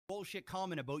bullshit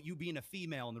comment about you being a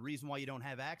female and the reason why you don't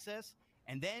have access.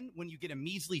 And then when you get a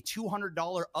measly $200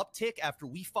 uptick after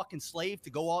we fucking slaved to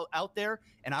go all out there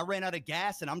and I ran out of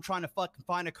gas and I'm trying to fucking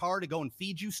find a car to go and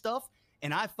feed you stuff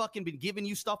and I've fucking been giving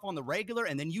you stuff on the regular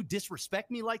and then you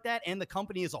disrespect me like that and the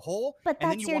company as a whole. But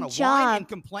and that's then you your want to job. whine and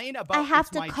complain about I have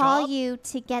to call job? you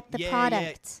to get the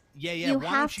product. Yeah. You Why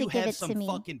have don't to give have it some to me.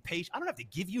 Fucking patience. I don't have to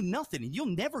give you nothing and you'll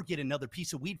never get another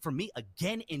piece of weed from me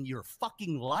again in your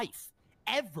fucking life.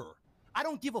 Ever. I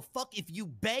don't give a fuck if you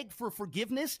beg for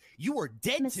forgiveness. You are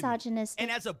dead Misogynistic. to me.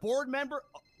 And as a board member,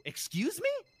 excuse me?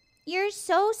 You're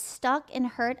so stuck and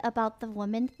hurt about the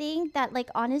woman thing that, like,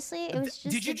 honestly, it was just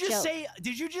Did you a just joke. say,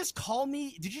 did you just call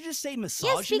me, did you just say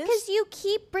misogynist? Yes, because you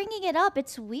keep bringing it up.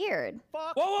 It's weird.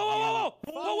 Fuck Whoa,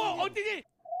 OTT!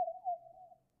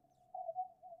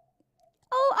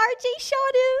 Oh, RJ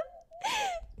shot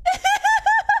him.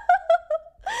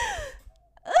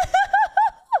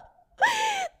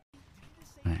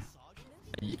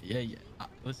 Yeah.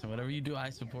 Listen, whatever you do, I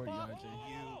support you,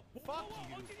 RJ. Fuck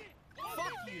you.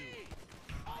 Fuck you.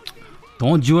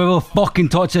 Don't you ever fucking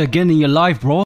touch it again in your life, bro.